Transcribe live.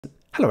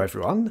Hello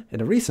everyone,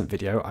 in a recent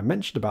video I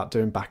mentioned about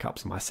doing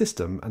backups on my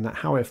system and that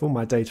how if all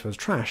my data was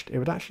trashed it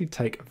would actually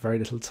take very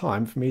little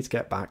time for me to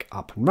get back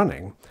up and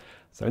running.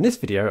 So in this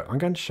video I'm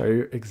going to show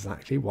you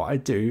exactly what I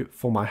do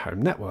for my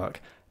home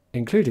network,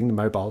 including the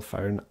mobile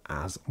phone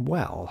as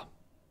well.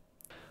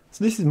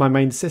 So this is my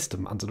main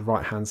system under the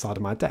right hand side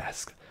of my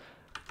desk,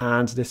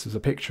 and this was a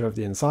picture of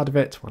the inside of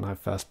it when I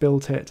first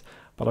built it.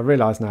 But I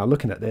realise now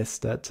looking at this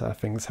that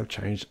things have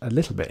changed a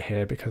little bit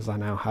here because I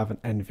now have an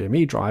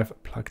NVMe drive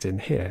plugged in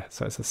here.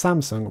 So it's a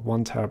Samsung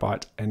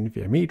 1TB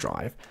NVMe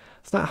drive.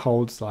 So that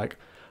holds like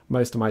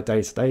most of my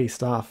day-to-day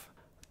stuff,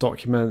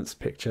 documents,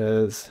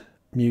 pictures,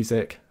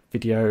 music,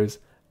 videos,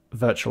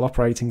 virtual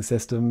operating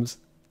systems.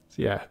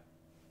 So yeah,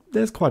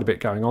 there's quite a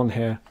bit going on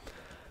here.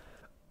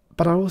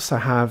 But I also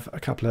have a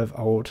couple of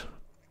old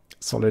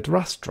solid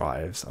rust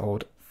drives,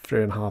 old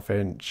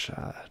 3.5-inch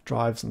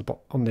drives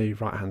on the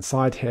right hand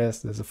side here.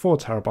 So there's a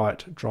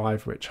 4TB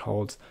drive which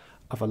holds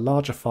other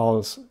larger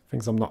files,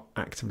 things I'm not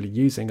actively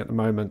using at the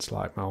moment,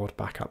 like my old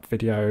backup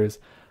videos,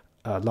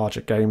 larger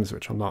games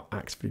which I'm not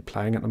actively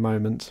playing at the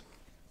moment,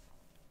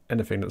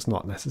 anything that's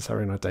not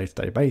necessary on a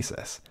day-to-day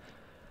basis.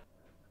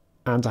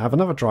 And I have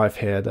another drive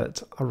here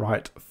that I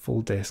write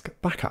full disk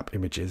backup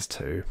images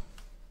to.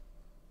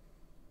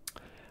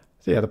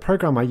 So yeah, the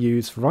program I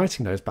use for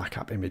writing those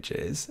backup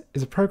images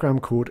is a program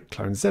called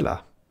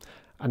Clonezilla,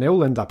 and they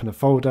all end up in a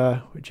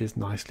folder which is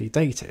nicely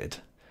dated.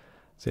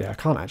 So yeah, I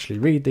can't actually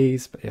read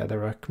these, but yeah,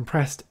 they're a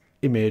compressed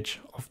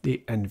image of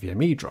the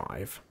NVMe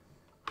drive.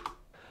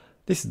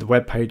 This is the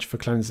web page for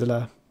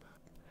Clonezilla,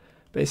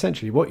 but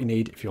essentially what you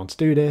need if you want to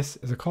do this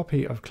is a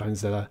copy of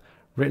Clonezilla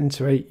written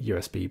to a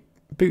USB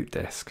boot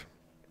disk.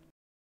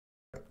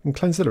 And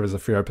Clonezilla is a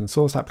free open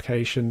source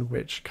application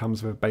which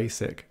comes with a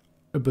basic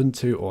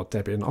Ubuntu or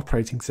Debian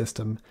operating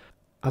system,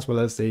 as well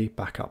as the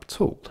backup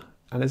tool.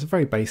 And it's a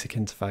very basic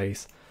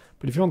interface,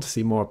 but if you want to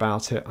see more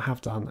about it, I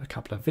have done a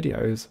couple of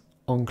videos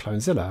on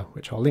Clonezilla,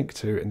 which I'll link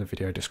to in the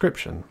video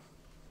description.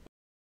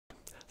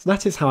 So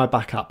that is how I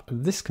back up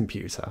this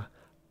computer,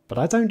 but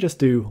I don't just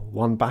do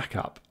one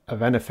backup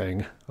of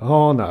anything.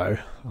 Oh no,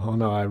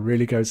 I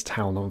really go to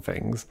town on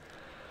things.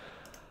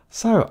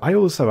 So I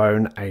also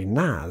own a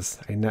NAS,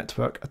 a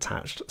network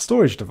attached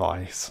storage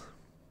device.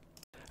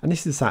 And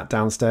this is sat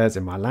downstairs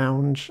in my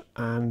lounge,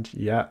 and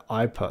yeah,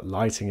 I put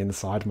lighting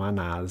inside my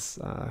NAS,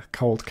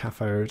 cold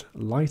cathode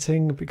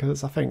lighting,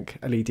 because I think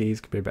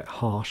LEDs could be a bit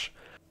harsh.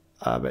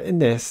 But in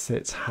this,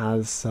 it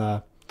has,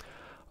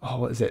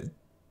 what is it,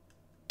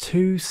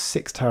 2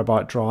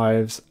 6TB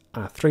drives,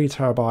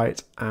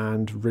 3TB,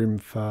 and room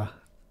for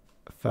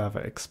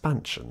further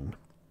expansion.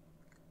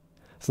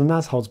 So the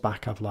NAS holds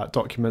backup like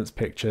documents,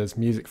 pictures,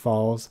 music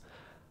files.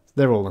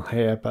 They're all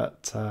here,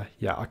 but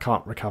yeah, I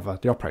can't recover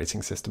the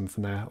operating system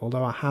from there,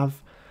 although I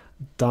have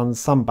done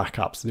some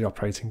backups of the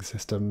operating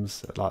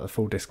systems, like the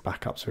full disk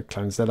backups with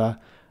Clonezilla,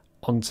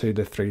 onto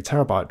the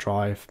 3TB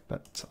drive,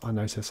 but I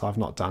notice I've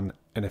not done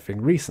anything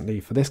recently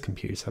for this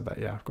computer, but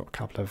yeah, I've got a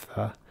couple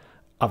of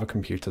other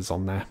computers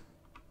on there.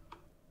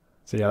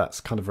 So yeah, that's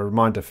kind of a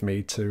reminder for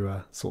me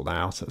to sort that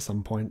out at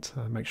some point,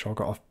 make sure I've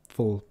got a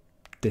full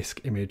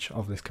disk image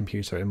of this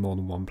computer in more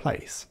than one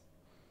place.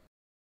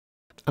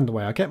 And the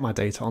way I get my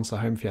data onto the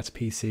home theatre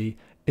PC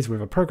is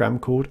with a program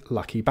called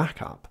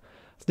LuckyBackup.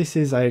 So this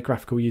is a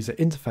graphical user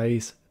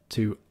interface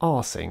to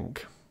Rsync.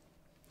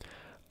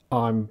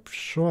 I'm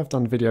sure I've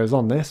done videos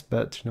on this,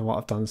 but you know what,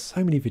 I've done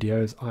so many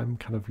videos I'm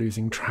kind of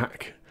losing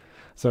track.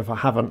 So if I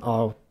haven't,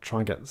 I'll try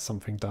and get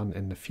something done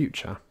in the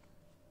future.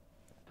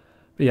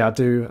 But yeah, I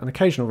do an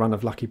occasional run of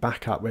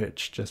LuckyBackup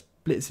which just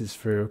blitzes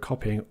through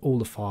copying all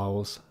the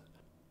files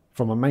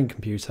from my main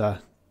computer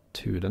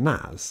to the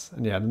NAS.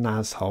 And yeah, the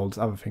NAS holds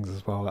other things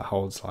as well. That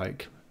holds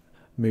like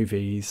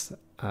movies,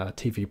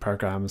 TV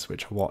programs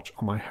which I watch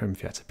on my home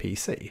theatre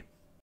PC.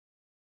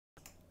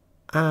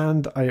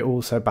 And I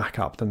also back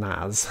up the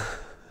NAS.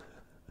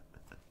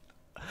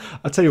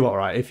 I'll tell you what,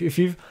 right, if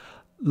you've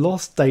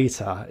lost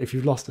data, if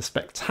you've lost a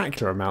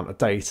spectacular amount of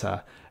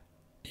data,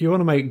 you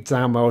want to make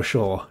damn well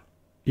sure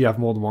you have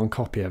more than one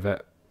copy of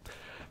it.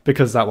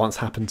 Because that once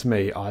happened to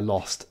me. I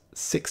lost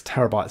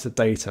 6TB of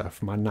data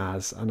from my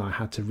NAS and I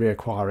had to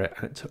reacquire it,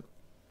 and it took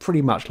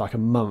pretty much like a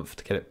month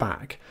to get it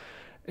back,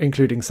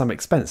 including some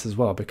expense as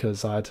well,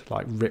 because I'd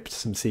like ripped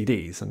some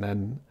CDs and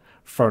then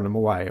thrown them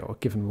away or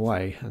given them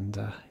away, and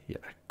yeah,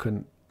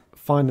 couldn't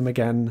find them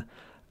again,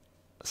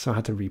 so I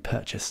had to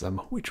repurchase them,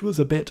 which was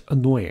a bit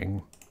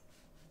annoying.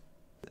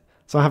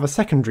 So I have a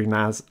secondary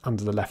NAS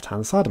under the left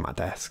hand side of my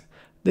desk.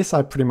 This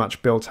I pretty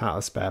much built out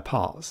of spare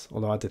parts,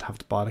 although I did have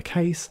to buy the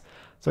case.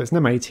 So it's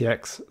an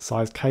M80X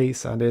sized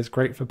case and is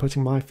great for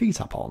putting my feet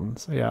up on.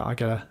 So yeah, I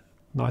get a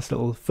nice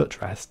little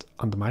footrest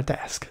under my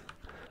desk.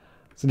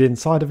 So the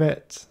inside of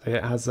it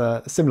has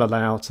a similar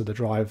layout to the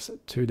drives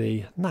to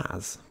the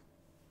NAS.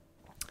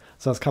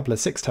 So there's a couple of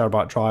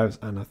 6TB drives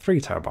and a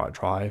 3TB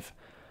drive.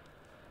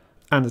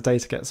 And the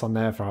data gets on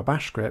there via a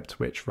bash script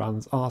which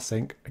runs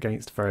rsync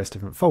against various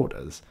different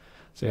folders.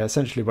 So yeah,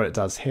 essentially what it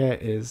does here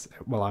is,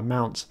 well, I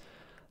mount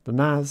the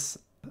NAS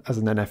as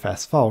an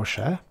NFS file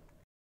share,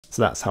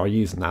 So that's how I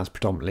use NAS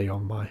predominantly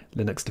on my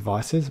Linux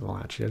devices. Well,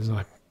 actually, as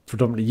I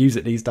predominantly use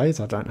it these days,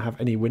 I don't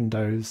have any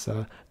Windows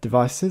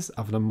devices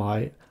other than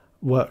my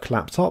work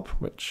laptop,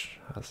 which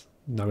has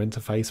no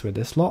interface with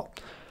this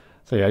lot.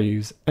 So yeah, I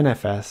use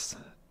NFS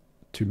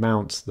to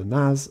mount the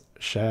NAS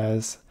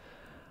shares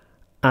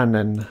and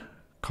then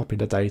copy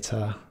the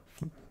data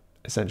from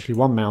essentially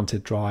one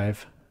mounted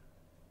drive,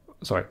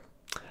 the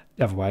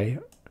other way,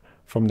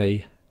 from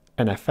the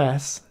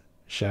NFS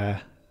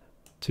share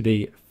to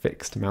the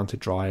fixed mounted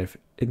drive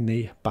in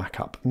the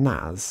backup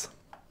NAS.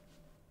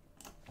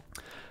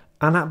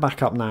 And that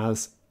backup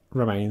NAS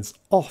remains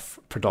off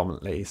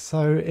predominantly,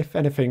 so if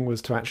anything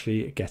was to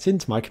actually get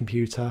into my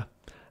computer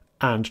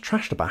and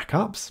trash the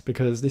backups,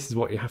 because this is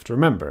what you have to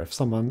remember, if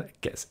someone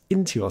gets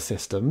into your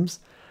systems,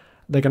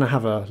 they're going to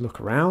have a look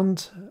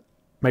around,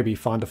 maybe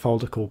find a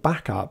folder called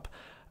backup,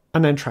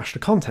 and then trash the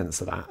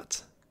contents of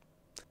that.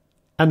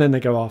 And then they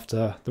go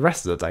after the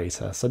rest of the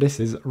data. So this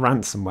is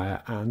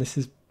ransomware, and this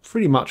is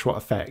pretty much what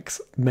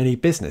affects many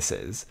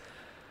businesses.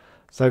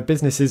 So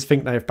businesses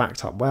think they've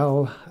backed up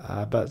well,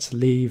 but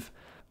leave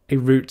a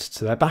route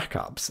to their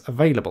backups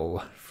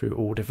available through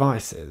all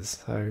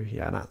devices. So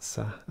yeah, that's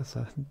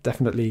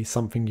definitely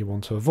something you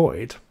want to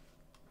avoid.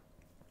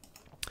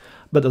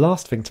 But the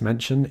last thing to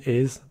mention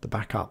is the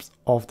backups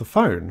of the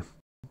phone.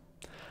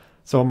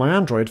 So on my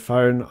Android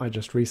phone, I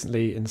just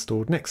recently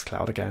installed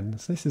Nextcloud again.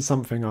 So this is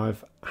something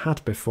I've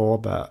had before,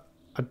 but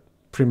I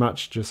pretty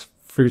much just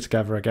threw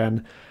together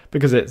again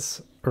because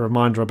it's a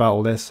reminder about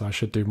all this. So I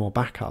should do more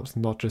backups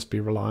and not just be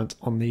reliant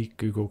on the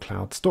Google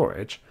Cloud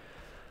storage.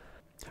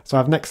 So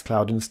I have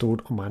Nextcloud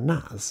installed on my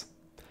NAS.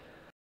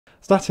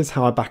 So that is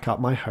how I back up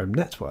my home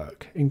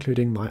network,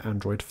 including my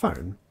Android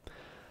phone.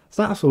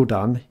 So that's all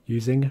done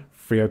using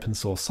free open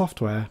source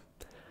software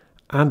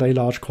and a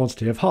large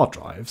quantity of hard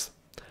drives.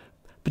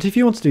 But if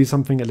you want to do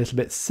something a little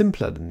bit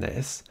simpler than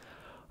this,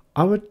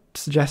 I would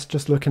suggest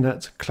just looking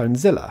at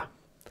Clonezilla.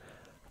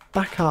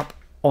 Back up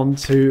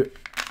onto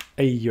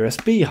a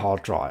USB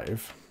hard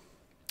drive.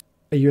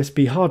 A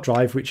USB hard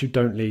drive which you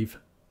don't leave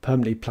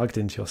permanently plugged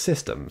into your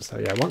system. So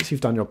yeah, once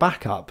you've done your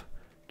backup,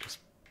 just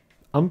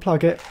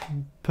unplug it,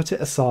 put it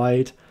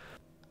aside,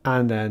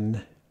 and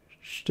then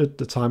should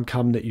the time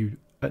come that you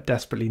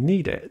desperately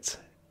need it,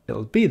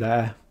 it'll be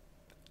there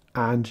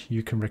and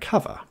you can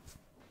recover.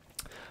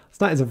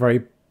 So that is a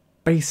very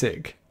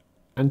basic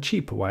and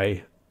cheaper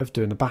way of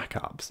doing the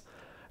backups.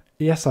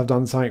 Yes, I've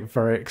done something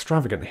very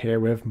extravagant here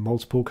with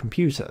multiple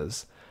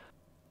computers.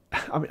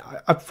 I mean,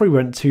 I probably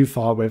went too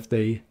far with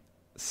the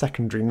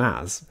secondary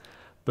NAS,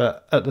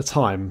 but at the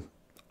time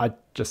I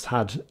just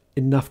had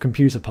enough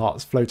computer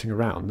parts floating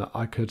around that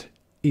I could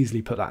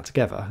easily put that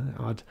together.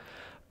 I'd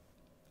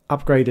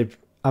upgraded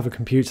other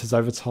computers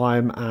over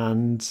time,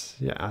 and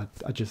yeah,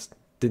 I just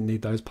didn't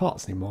need those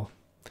parts anymore.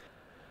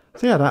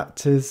 So yeah,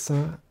 that is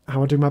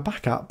how I do my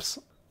backups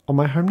on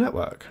my home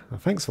network.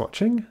 Thanks for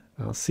watching,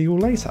 and I'll see you all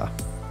later.